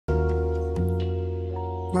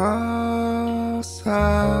My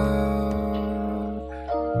side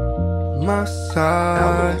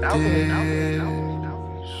dish.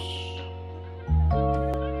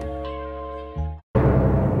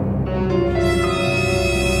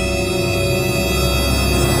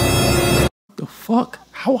 The fuck?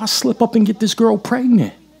 How I slip up and get this girl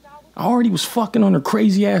pregnant? I already was fucking on her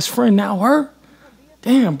crazy ass friend, now her?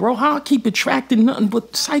 Damn, bro, how I keep attracting nothing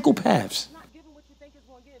but psychopaths? You're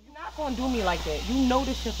not gonna do me like that. You know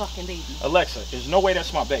this your fucking baby. Alexa, there's no way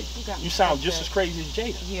that's my baby. You sound just as crazy as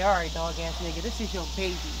Jada. Yeah, alright, dog ass nigga. This is your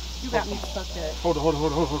baby. You got me fucked up. Hold on.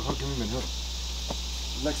 Give me a minute.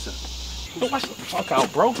 Alexa. Yo, watch the fuck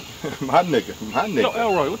out, bro. My nigga. Yo,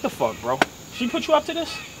 Elroy, what the fuck, bro? She put you up to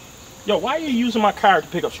this? Yo, why are you using my car to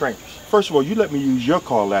pick up strangers? First of all, you let me use your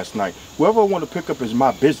car last night. Whoever I want to pick up is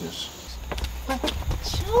my business.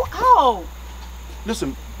 Chill out.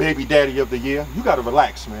 Listen, baby daddy of the year, you gotta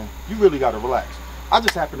relax, man. You really gotta relax. I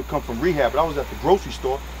just happened to come from rehab, but I was at the grocery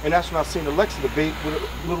store, and that's when I seen Alexa, the babe, with a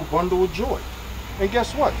little bundle of joy. And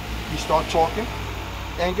guess what? We start talking,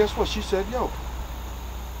 and guess what? She said, yo,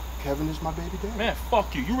 Kevin is my baby daddy. Man,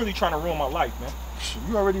 fuck you. You really trying to ruin my life, man.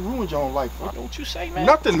 You already ruined your own life. What don't you say, man?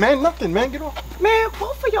 Nothing, man. Get off. Man,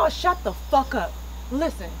 both of y'all shut the fuck up.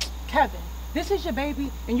 Listen, Kevin, this is your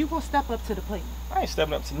baby, and you gonna step up to the plate. I ain't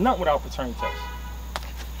stepping up to nothing without paternity test.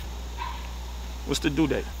 What's the due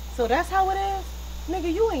date? So that's how it is?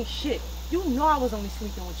 Nigga, you ain't shit. You know I was only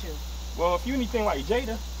sleeping with you. Well, if you anything like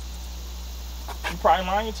Jada, you probably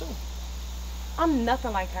lying too. I'm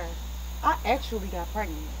nothing like her. I actually got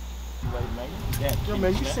pregnant. Yo,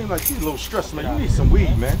 man, you seem like you a little stressed, man. You need some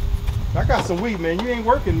weed, man. I got some weed, man. You ain't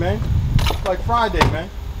working, man. It's like Friday, man.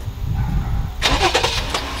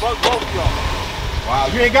 Fuck both of y'all. Wow,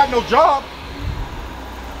 you ain't got no job.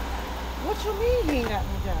 What you mean he ain't got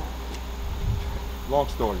no job? Long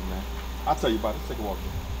story, man. I'll tell you about it. Let's take a walk.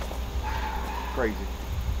 Crazy.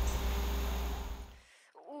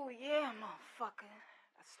 Oh yeah, motherfucker.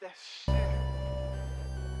 That's that shit.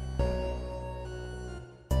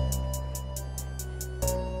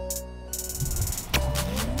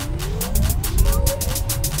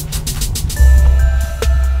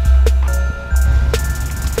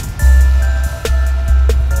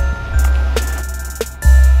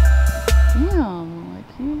 Damn, like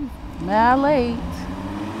you mad late.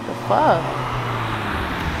 The fuck?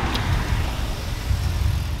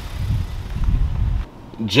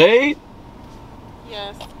 Jade?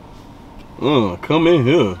 Yes. Come in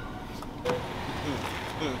here.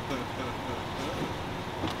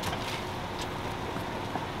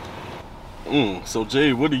 So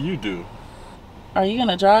Jade, what do you do? Are you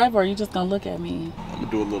gonna drive or are you just gonna look at me? I'm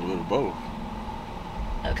gonna do a little bit of both.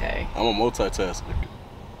 Okay. I'm a multitasker.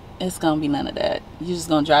 It's gonna be none of that. You're just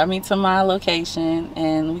gonna drive me to my location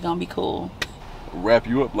and we're gonna be cool. Wrap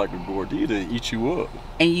you up like a gordita and eat you up.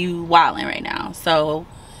 And you wilding right now. So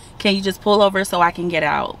can you just pull over so I can get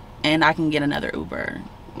out and I can get another Uber?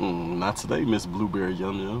 Not today, Miss Blueberry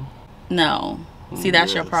Yum Yum. No. See,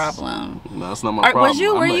 that's your problem. No, that's not my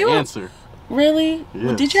problem. Were you? Answer. Really?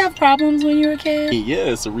 Yes. Did you have problems when you were a kid? Yeah,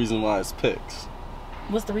 it's the reason why it's PEX.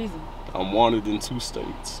 What's the reason? I'm wanted in 2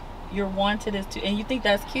 states. You're wanted as to, and you think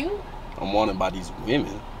that's cute? I'm wanted by these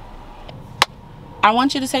women. I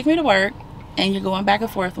want you to take me to work, and you're going back and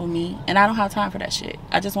forth with me, and I don't have time for that shit.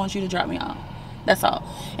 I just want you to drop me off. That's all.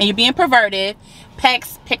 And you're being perverted.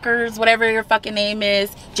 Pecs, pickers, whatever your fucking name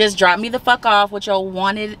is, just drop me the fuck off with your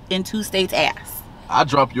wanted in 2 states ass. I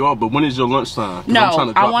drop you off, but when is your lunchtime? No, I'm trying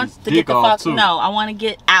to drop I want to get the fuck. No, I want to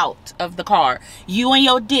get out of the car. You and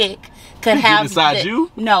your dick could have inside you.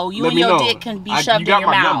 No, you and your dick can be shoved in your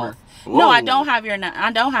mouth. No, I don't have your.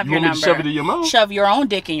 I don't have your number. You want me to shove it in your mouth? Shove your own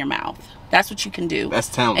dick in your mouth. That's what you can do. That's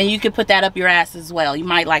talent. And you can put that up your ass as well. You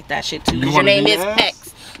might like that shit too, because your name is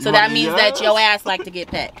Pecs. So that means that your ass like to get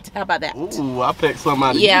pecked. How about that? Ooh, I pecked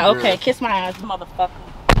somebody. Yeah, okay. Kiss my ass, motherfucker.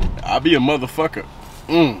 I'll be a motherfucker.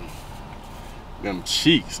 Them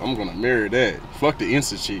cheeks. I'm gonna marry that. Fuck the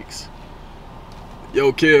Insta cheeks.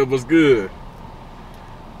 Yo, Kev, what's good?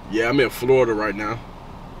 Yeah, I'm in Florida right now.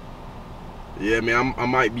 Yeah, man, I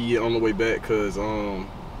might be on the way back because,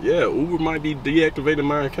 yeah, Uber might be deactivating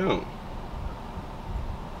my account.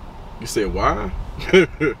 You said why?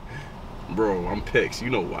 Bro, I'm Pex. You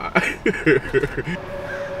know why.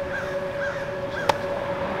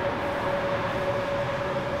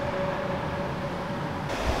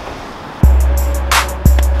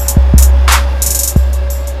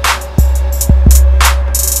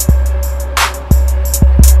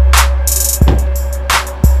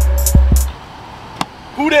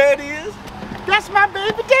 Who that is? That's my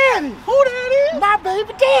baby daddy. Who that is? My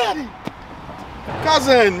baby daddy. Cousin.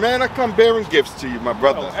 Listen, man, I come bearing gifts to you, my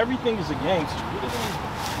brother. Yo, everything is a game to you.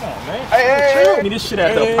 Come on, man. Hey, Show me this shit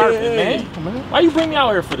at the apartment, man. Why you bring me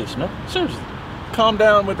out here for this, man? Seriously. Calm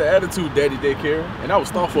down with the attitude, Daddy Daycare. And I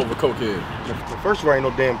was off over cokehead. Well, first of all, I ain't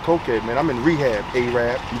no damn cokehead, man. I'm in rehab,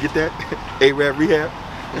 A-Rab. You get that? A-Rab rehab.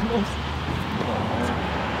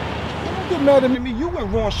 Don't get mad at me. You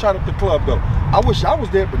went wrong shot at the club, though. I wish I was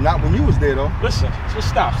there, but not when you was there, though. Listen, just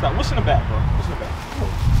stop. What's in the back, bro? What's in the back?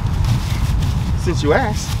 Since you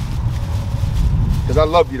asked. Because I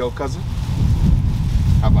love you, though, cousin.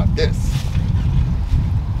 How about this?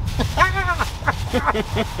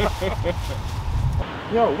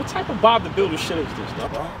 Yo, what type of Bob the Builder shit is this, though?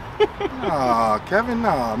 Nah, Kevin,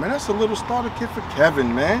 nah, man. That's a little starter kit for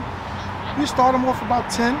Kevin, man. You start him off about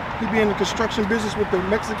 10. He be in the construction business with the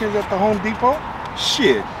Mexicans at the Home Depot.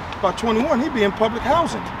 Shit, about 21, he be in public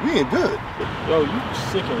housing. We ain't good. Yo, you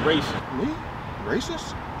sick and racist. Me?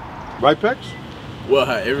 Racist? Right, Pex? Well,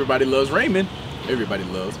 everybody loves Raymond. Everybody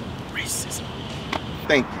loves racism.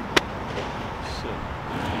 Thank you. Shit.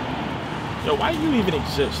 Yo, why you even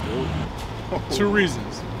exist, dude? 2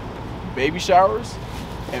 reasons. Baby showers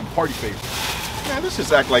and party favors. Man, let's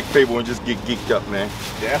just act like Fable and just get geeked up, man.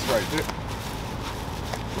 Yeah, that's right.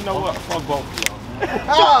 You know what? Fuck both of y'all, man.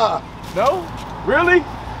 Ah! No? Really?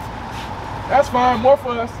 That's fine. More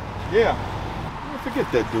for us. Yeah.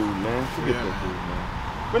 Forget that dude, man. Forget that dude, man.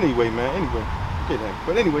 But anyway, forget that.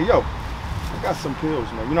 But anyway, yo, I got some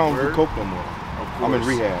pills, man. You know, I don't do coke no more. I'm in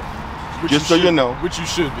rehab. Just so you know. Which you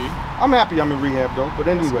should be. I'm happy I'm in rehab, though. But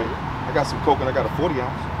anyway, I got some coke and I got a 40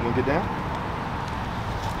 ounce. You wanna get down?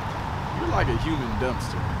 You're like a human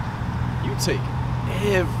dumpster. You take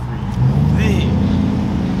everything.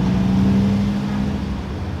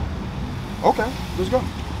 Okay, let's go.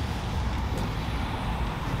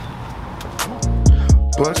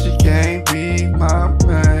 But she can't be my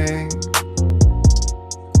pain.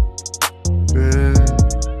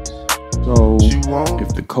 So,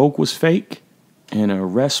 if the coke was fake and the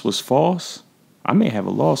arrest was false, I may have a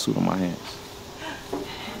lawsuit on my hands.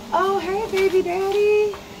 Oh, hey, baby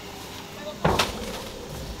daddy.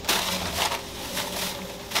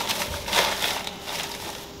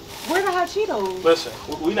 Where the hot Cheetos? Listen,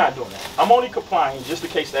 we're not doing that. I'm only complying just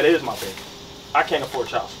in case that is my baby. I can't afford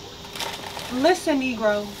child support. Listen,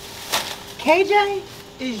 Negro. KJ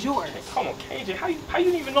is yours. Hey, come on, KJ. How you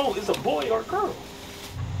didn't even know it's a boy or a girl?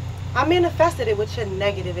 I manifested with your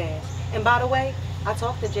negative ass. And by the way, I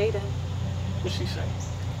talked to Jada. What'd she say?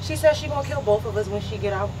 She said she gonna kill both of us when she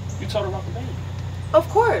get out. You told her about the baby. Of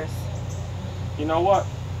course. You know what?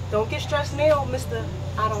 Don't get stressed now, Mr.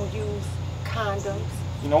 I don't use condoms.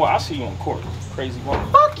 You know what? I'll see you in court, crazy woman.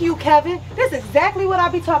 Fuck you, Kevin. This is exactly what I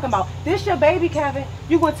be talking about. This your baby, Kevin.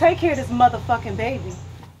 You gonna take care of this motherfucking baby.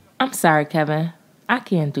 I'm sorry, Kevin. I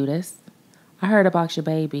can't do this. I heard about your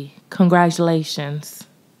baby. Congratulations.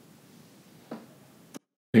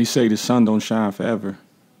 They say the sun don't shine forever,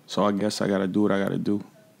 so I guess I gotta do what I gotta do.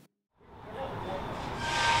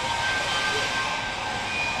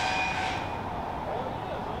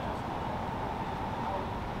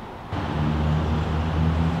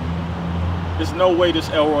 There's no way this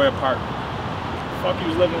Elroy apartment. Fuck you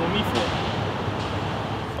was living with me for?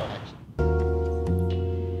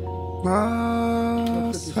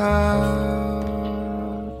 My side.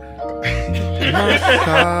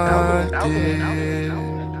 My SideDish.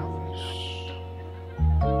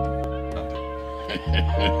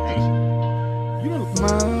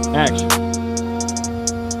 Action.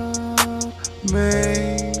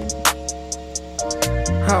 Man,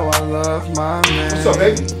 how I love my man. What's up,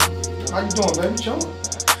 baby? How you doing, baby? Chillin'?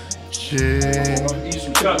 Chill. Eat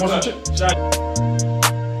some chicken. Want some chicken?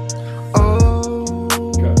 Oh,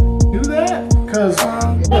 Do that? Cause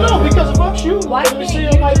No, because of fuck you. Why Let me see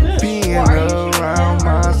him like this. being around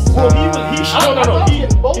my Well, side. no.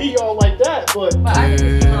 both of y'all like that, but But I think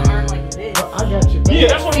it's gonna earn like this. I got you. Yeah,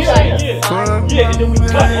 that's what he's saying. Yeah. Yeah, and then we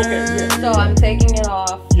cut. Okay, yeah. So I'm taking it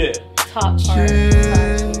off. Yeah. Top part.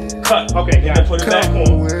 Cut. Okay, then I put it back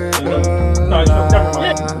on. No, never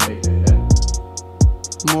mind.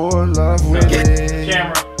 More love with it.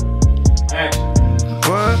 Camera. Action.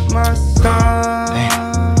 But my side.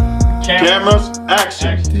 Cameras,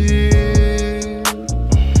 action.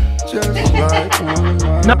 Just like one of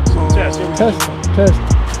my Test. Test.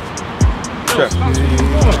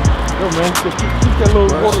 Yo, man, keep that little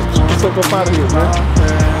water stuff up out of here, man.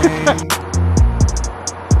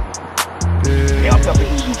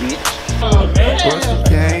 But she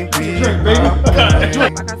can't be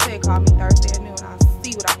Like I said, call me Thursday at noon. I'll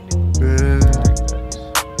see what I can do.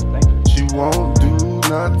 She won't do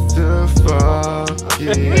nothing to fuck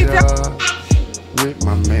it up with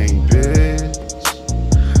my main bitch.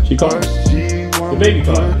 She called. The baby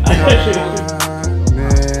called.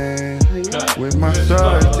 With my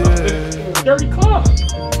SideDish. Dirty car.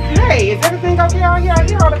 Hey, is everything okay out here? I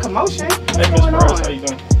hear all the commotion. What's Hey, Miss going Perez, on? how you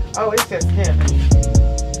doing? Oh, it's just him.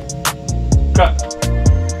 Cut.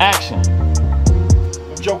 Action.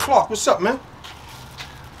 Joe Clark, what's up, man?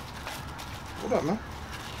 What up, man?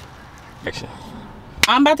 Action.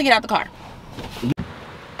 I'm about to get out the car.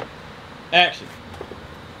 Action.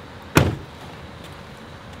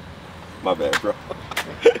 My bad, bro.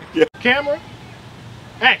 Camera.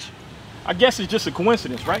 Action. I guess it's just a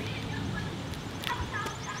coincidence, right?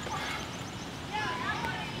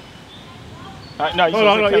 All right, no, you hold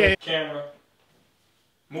on, yeah. Camera.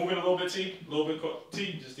 Move it a little bit, T. A little bit,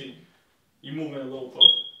 T. Just T. You move it a little closer.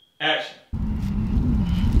 Action.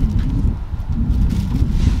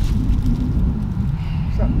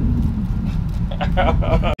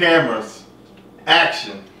 Cameras.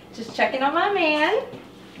 Action. Just checking on my man.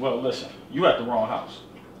 Well, listen, you at the wrong house.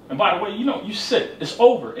 And by the way, you know, you sick. It's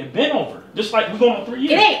over. It been over. Just like we're going on 3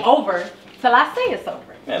 years. It ain't over till I say it's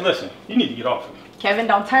over. Man, listen, you need to get off of me. Kevin,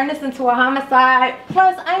 don't turn this into a homicide.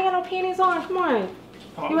 Plus, I ain't got no panties on. Come on.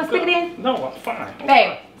 Oh, You want to stick it in? No, I'm fine. I'm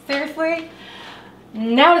Babe, seriously?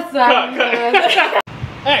 Now it's time. Cut.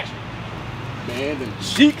 Action. Man, them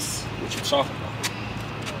cheeks. What you talking about?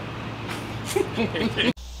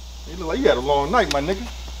 You look like you had a long night, my nigga.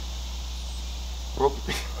 Broke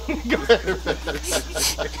it.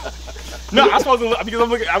 No, I'm supposed to look, because I'm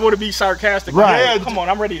looking, I want to be sarcastic. Right. Yeah, come on,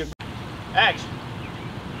 I'm ready to. Action.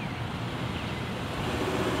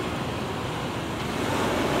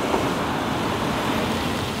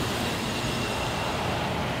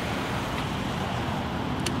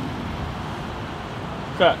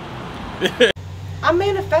 Cut. I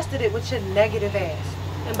manifested it with your negative ass.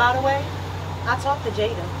 And by the way, I talked to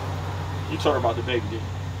Jada. You told her about the baby, didn't you?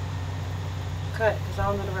 Cut, because I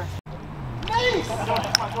don't know the rest. Nice.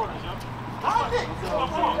 That's my daughter, yo.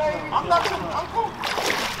 I'm not your uncle.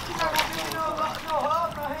 No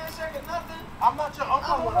hug, no handshake, or nothing. I'm not your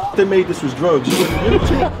uncle. They made this was drugs. You